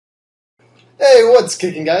Hey, what's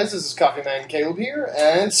kicking, guys? This is Coffee Man Caleb here,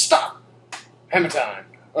 and stop! Hammer time!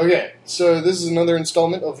 Okay, so this is another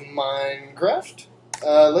installment of Minecraft.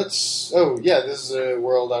 This is a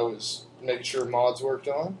world I was making sure mods worked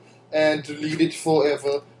on, and deleted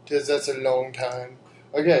forever, because that's a long time.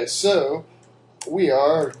 Okay, so we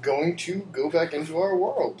are going to go back into our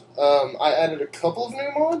world. I added a couple of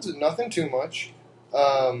new mods, nothing too much.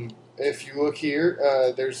 If you look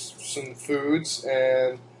here, there's some foods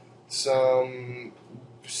and some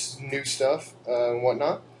new stuff and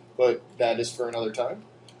whatnot, but that is for another time.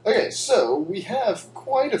 Okay, so we have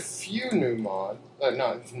quite a few new mods.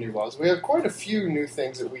 Not new mods. We have quite a few new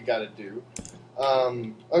things that we got to do.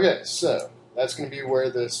 Okay, so that's going to be where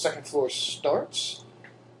the second floor starts.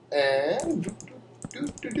 And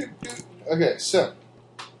okay, so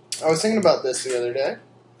I was thinking about this the other day.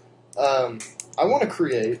 I want to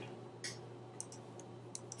create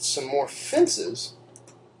some more fences.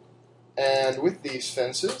 And with these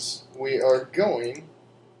fences, we are going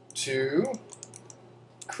to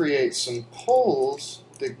create some poles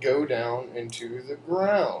that go down into the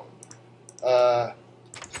ground.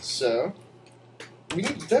 So we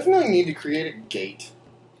definitely need to create a gate.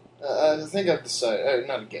 I think I've decided,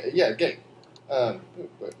 not a gate, yeah, a gate. But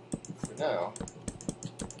for now,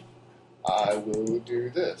 I will do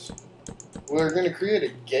this. We're going to create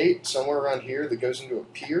a gate somewhere around here that goes into a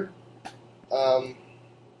pier.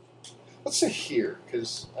 Let's say here,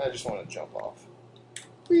 because I just want to jump off.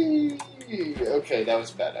 Whee! Okay, that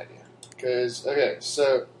was a bad idea. Okay,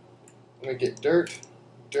 so let me get dirt,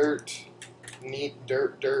 neat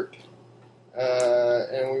dirt,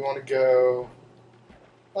 and we want to go,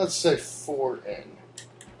 let's say 4 in.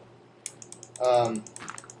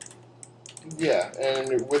 Yeah,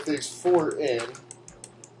 and with these 4 in,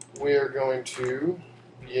 we are going to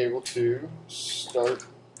be able to start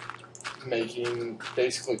making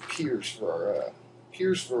basically piers for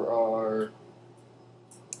our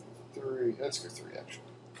 3. Let's go 3 actually.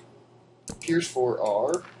 Piers for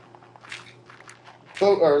our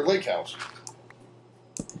boat, our lake house.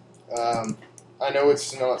 I know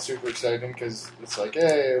it's not super exciting because it's like,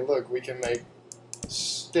 hey, look, we can make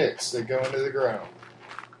sticks that go into the ground.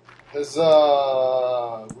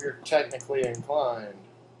 Huzzah! We're technically inclined.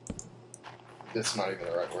 That's not even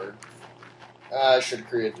the right word. I should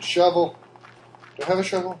create the shovel. Do I have a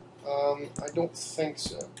shovel? I don't think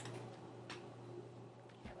so.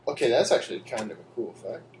 Okay, that's actually kind of a cool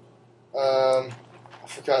effect. I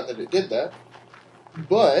forgot that it did that.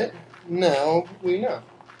 But now we know.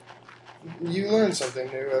 You learn something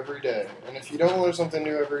new every day. And if you don't learn something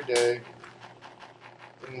new every day,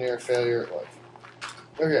 then you're a failure at life.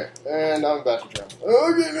 Okay, and I'm about to drown.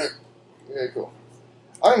 Okay, cool.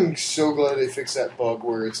 I'm so glad they fixed that bug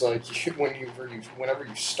where it's like whenever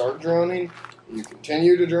you start drowning, you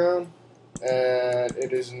continue to drown, and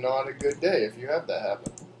it is not a good day if you have that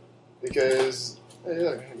happen. Because, hey,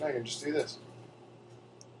 look, I can just do this.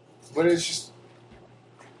 But it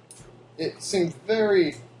seemed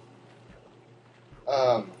very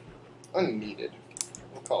unneeded.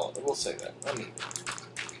 We'll say that, unneeded.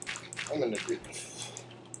 I'm gonna do this.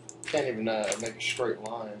 Can't even make a straight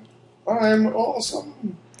line. I'm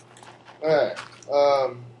awesome! Alright,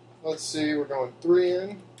 let's see, we're going 3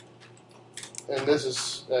 in. And this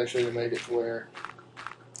is actually to make it to where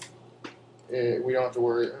we don't have to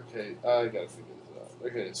worry. Okay, I gotta figure this out.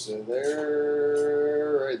 Okay, so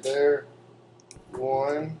there, right there.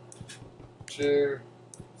 1, 2,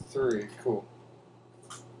 3. Cool.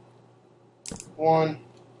 1.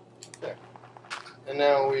 There. And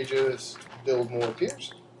now we just build more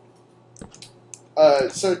piers.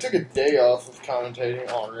 So I took a day off of commentating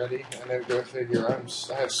already, and then go figure, I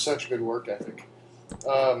have such good work ethic.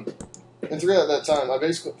 And throughout that time, I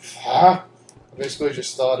basically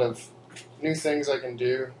just thought of new things I can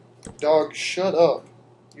do. Dog, shut up!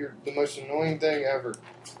 You're the most annoying thing ever.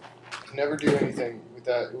 Never do anything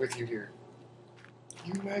with you here.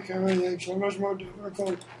 You make everything so much more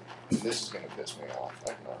difficult. This is gonna piss me off.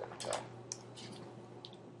 I can already tell.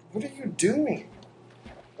 What are you doing?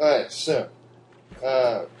 Alright, so.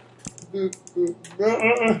 Boop, boop,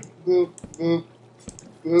 boop, boop, boop,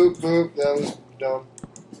 boop, boop. That was dumb.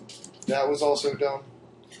 That was also dumb.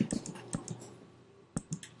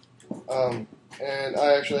 And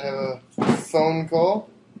I actually have a phone call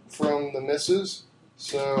from the missus,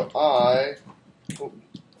 so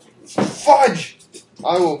fudge!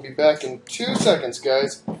 I will be back in 2 seconds,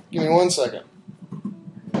 guys. Give me 1 second.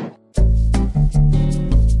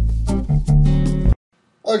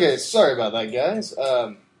 Okay, sorry about that, guys.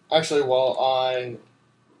 Actually, while I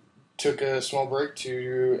took a small break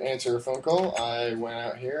to answer a phone call, I went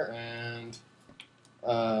out here and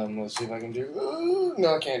Let's see if I can do.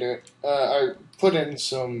 No, I can't do it. I put in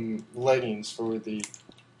some leggings for the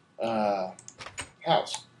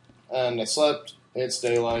house, and I slept. It's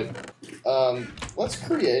daylight. Let's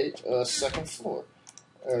create a second floor,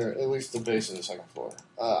 or at least the base of the second floor.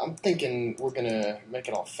 I'm thinking we're gonna make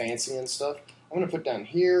it all fancy and stuff. I'm gonna put down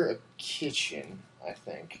here a kitchen. I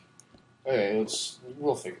think. Okay,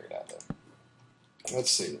 we'll figure it out though.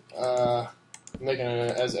 Let's see. Making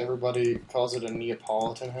a, as everybody calls it, a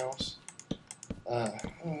Neapolitan house. I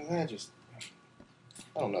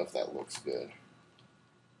don't know if that looks good.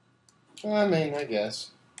 I mean, I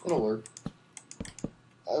guess it'll work.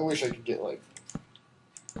 I wish I could get like,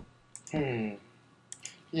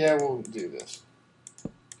 yeah, we'll do this.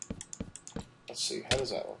 Let's see, how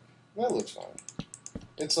does that look? That looks fine.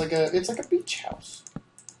 It's like a beach house.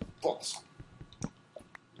 Awesome.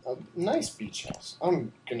 A nice beach house.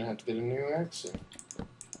 I'm gonna have to get a new axe soon.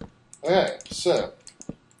 Okay, so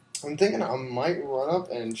I'm thinking I might run up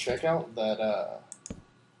and check out that. I'll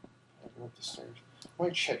go up the stairs. I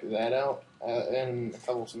might check that out in a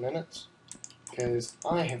couple of minutes because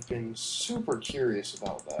I have been super curious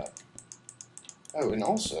about that. Oh, and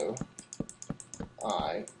also,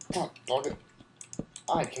 I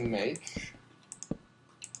can make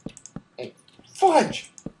a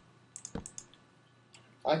fudge.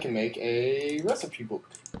 I can make a recipe book,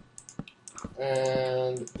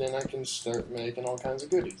 and then I can start making all kinds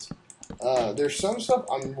of goodies. There's some stuff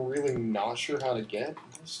I'm really not sure how to get.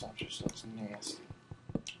 This stuff just looks nasty.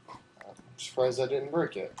 I'm surprised I didn't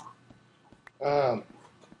break it. Okay,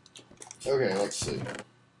 let's see.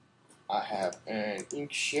 I have an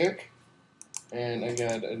ink check, and I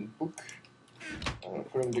got a book. I'm going to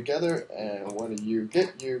put them together, and what do you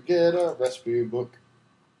get? You get a recipe book.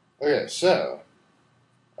 Okay, so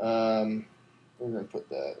we're going to put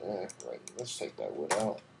that, right, let's take that wood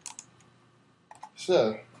out.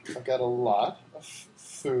 So, I've got a lot of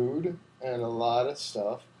food and a lot of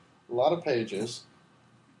stuff, a lot of pages.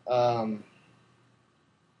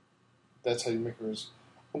 That's how you make yours.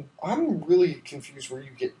 I'm really confused where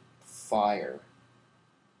you get fire.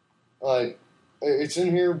 Like, it's in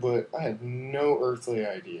here, but I have no earthly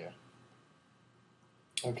idea.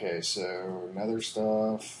 Okay, so nether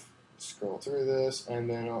stuff. Scroll through this, and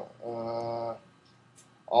then all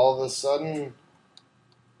of a sudden,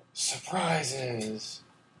 surprises.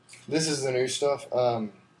 This is the new stuff.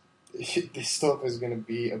 This stuff is gonna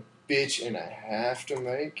be a bitch and a half to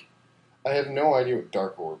make. I have no idea what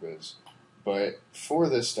dark orb is, but for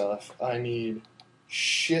this stuff, I need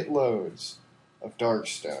shitloads of dark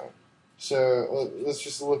stone. So let's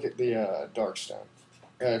just look at the dark stone.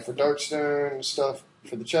 For dark stone stuff,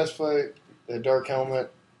 for the chest plate, the dark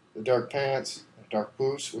helmet, the dark pants, the dark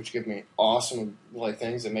boots, which give me awesome like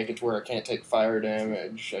things that make it to where I can't take fire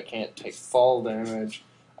damage, I can't take fall damage,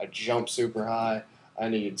 I jump super high. I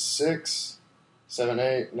need 6, 7,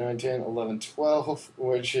 8, 9, 10, 11, 12,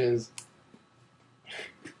 which is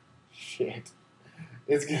shit.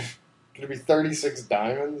 It's gonna be 36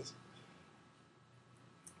 diamonds.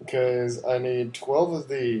 Because I need 12 of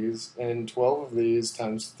these, and 12 of these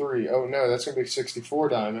times 3. Oh no, that's going to be 64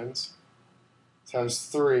 diamonds. Times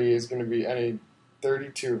 3 is going to be, I need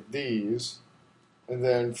 32 of these. And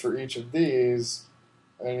then for each of these,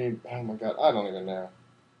 I need, oh my god, I don't even know.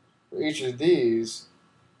 For each of these,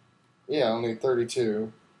 yeah, I'll need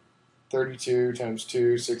 32. 32 times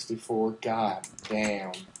 2, 64. God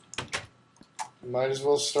damn. Might as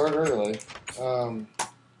well start early.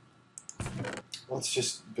 Let's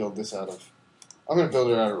just build this out of... I'm going to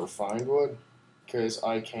build it out of refined wood, because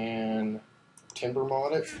I can timber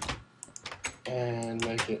mod it and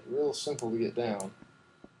make it real simple to get down.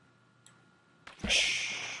 I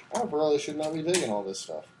probably should not be digging all this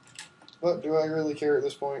stuff. But do I really care at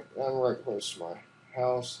this point? I'm right close to my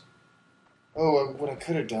house. Oh, what I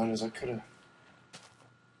could have done is I could have...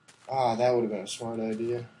 that would have been a smart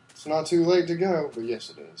idea. It's not too late to go, but yes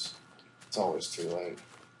it is. It's always too late.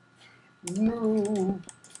 No.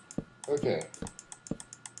 Okay.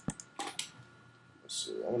 Let's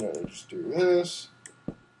see. I'm gonna just do this.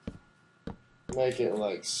 Make it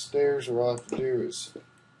like stairs. Where all I have to do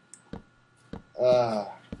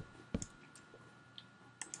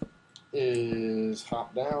is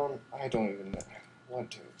hop down. I don't even know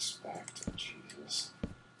what to expect. Jesus.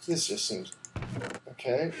 This just seems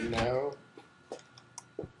okay. No.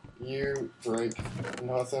 You break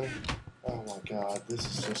nothing. Oh my god, this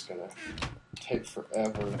is just gonna take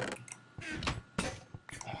forever.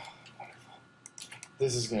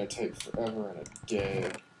 This is gonna take forever and a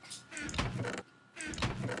day.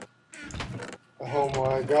 Oh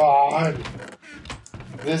my god!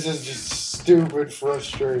 This is just stupid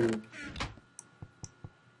frustrating.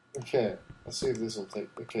 Okay, let's see if this will take.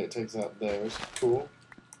 Okay, it takes out those. Cool.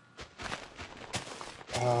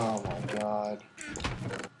 Oh my god.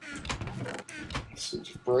 So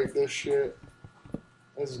just break this shit.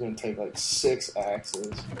 This is gonna take like 6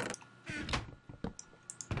 axes.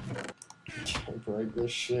 Can't break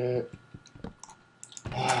this shit.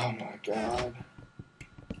 Oh my god.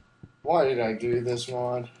 Why did I do this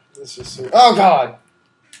mod? This is so. Oh god!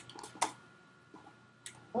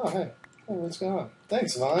 Oh hey. Hey, what's going on?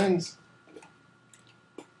 Thanks, Vines.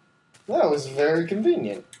 That was very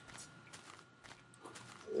convenient.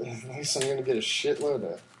 At least I'm gonna get a shitload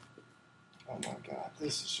of. Oh my god,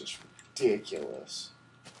 this is just ridiculous.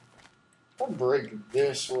 If I break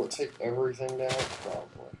this, will it take everything down?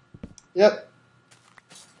 Probably. Yep.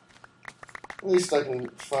 At least I can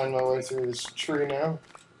find my way through this tree now.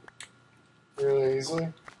 Really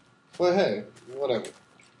easily. But hey, whatever.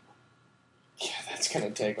 Yeah, that's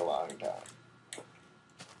gonna take a long time.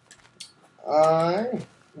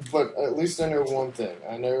 But at least I know one thing.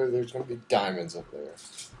 I know there's gonna be diamonds up there.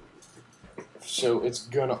 So it's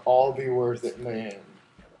gonna all be worth it, man.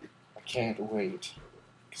 I can't wait.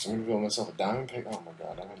 Because I'm gonna build myself a diamond pick. Oh my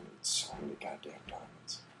god, I'm gonna need so many goddamn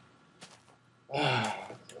diamonds.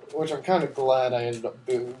 Which I'm kind of glad I ended up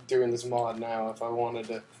doing this mod now. If I wanted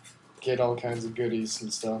to get all kinds of goodies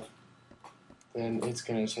and stuff, then it's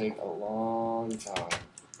gonna take a long time.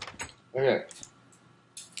 Okay.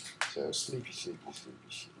 So sleepy, sleepy, sleepy,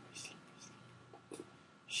 sleepy,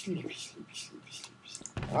 sleepy, sleepy, sleepy, sleepy,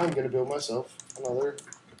 sleepy. I'm gonna build myself another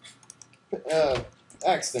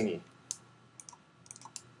axe thingy.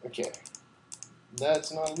 Okay.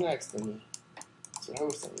 That's not an axe thingy. It's a hoe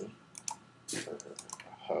thingy. Or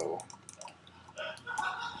a hoe.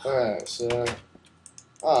 Alright, so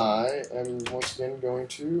I am once again going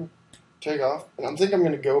to take off, and I think I'm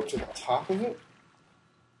going to go up to the top of it,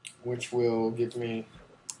 which will give me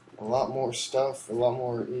a lot more stuff, a lot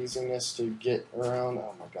more easiness to get around.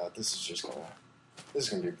 Oh my god, this is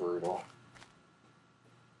gonna be brutal.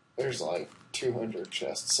 There's like 200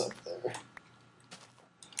 chests up there.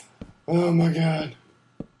 Oh my god.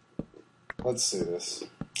 Let's see this.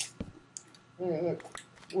 Hey, look.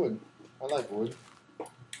 Wood. I like wood.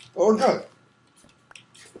 Oh god!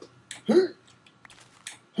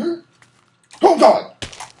 Oh god!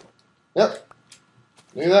 Yep.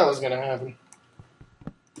 Knew that was gonna happen.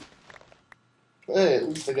 Hey, at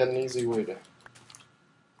least I got an easy way to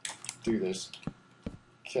do this.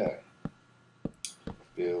 Okay.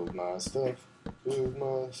 Build my stuff. Build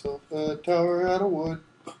myself a tower out of wood.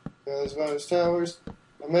 Because most towers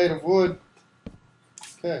are made of wood.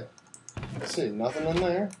 Okay. Let's see, nothing in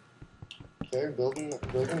there. Okay, breaking that,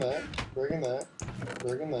 breaking that,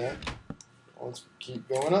 breaking that. Let's keep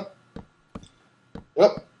going up.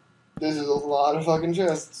 Yep. This is a lot of fucking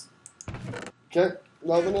chests. Okay,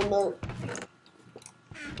 nothing in there.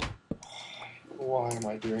 Why am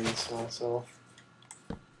I doing this to myself?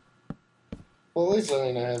 Well, at least I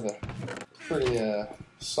have a pretty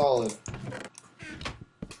solid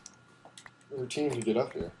routine to get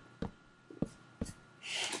up here.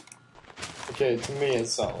 Okay, to me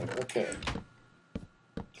it's solid. Okay.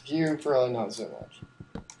 To you, probably not so much.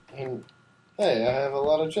 And hey, I have a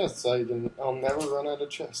lot of chests. I'll never run out of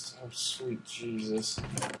chests. Oh, sweet Jesus.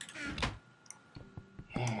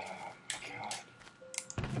 Oh, my God.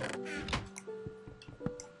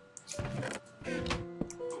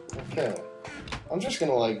 Okay. I'm just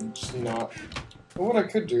gonna, just not... But what I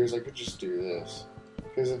could do is I could just do this.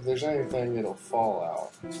 Because if there's anything, it'll fall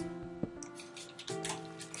out.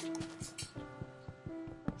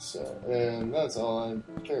 So, and that's all I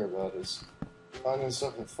care about is finding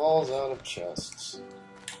stuff that falls out of chests.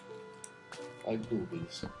 Like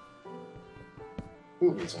boobies.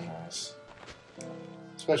 Boobies are nice.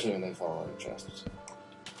 Especially when they fall out of chests.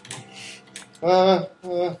 Yeah,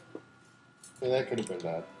 that could have been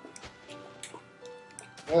bad.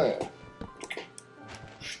 Alright.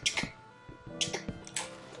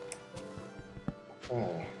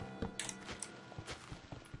 Alright.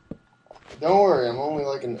 Don't worry, I'm only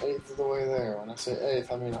like an eighth of the way there. When I say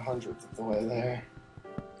eighth, I mean 100th of the way there.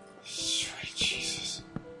 Sweet Jesus.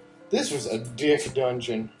 This was a dick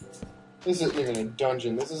dungeon. This isn't even a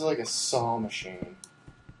dungeon. This is like a saw machine.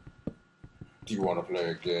 Do you want to play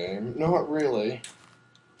a game? Not really.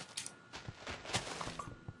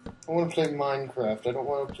 I want to play Minecraft. I don't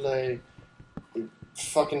want to play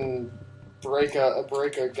fucking break a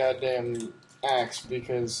goddamn axe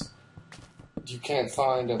because you can't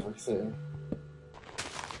find everything.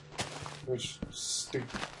 Which stupid.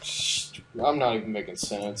 I'm not even making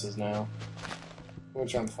sentences now.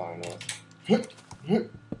 Which I'm fine with.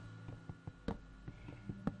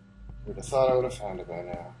 Would have thought I would have found it by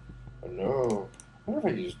now. Oh no. I wonder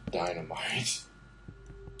if I use dynamite.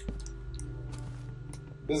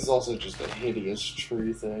 This is also just a hideous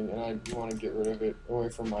tree thing, and I want to get rid of it away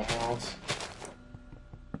from my house.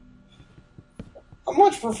 I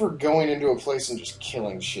much prefer going into a place and just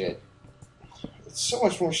killing shit. It's so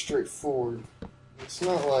much more straightforward. It's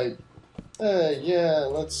not like, yeah,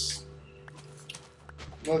 let's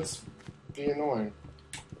be annoying.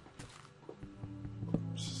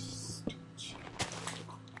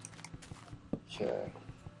 Okay.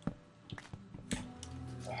 Oh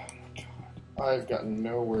my god. I've gotten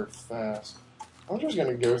nowhere fast. I'm just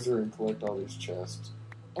gonna go through and collect all these chests.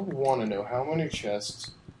 I want to know how many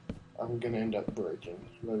chests I'm gonna end up breaking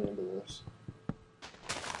by the end of this.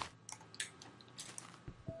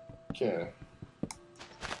 Okay.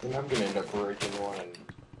 And I'm gonna end up breaking one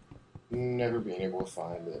and never being able to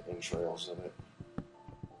find the entrails of it.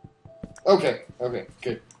 Okay,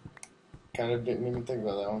 good. Kind of didn't even think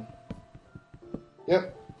about that one.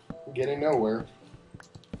 Yep, getting nowhere.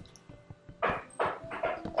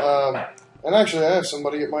 And actually I have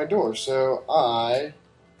somebody at my door, so I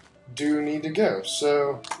do need to go.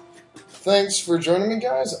 So, thanks for joining me,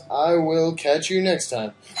 guys. I will catch you next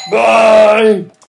time. Bye!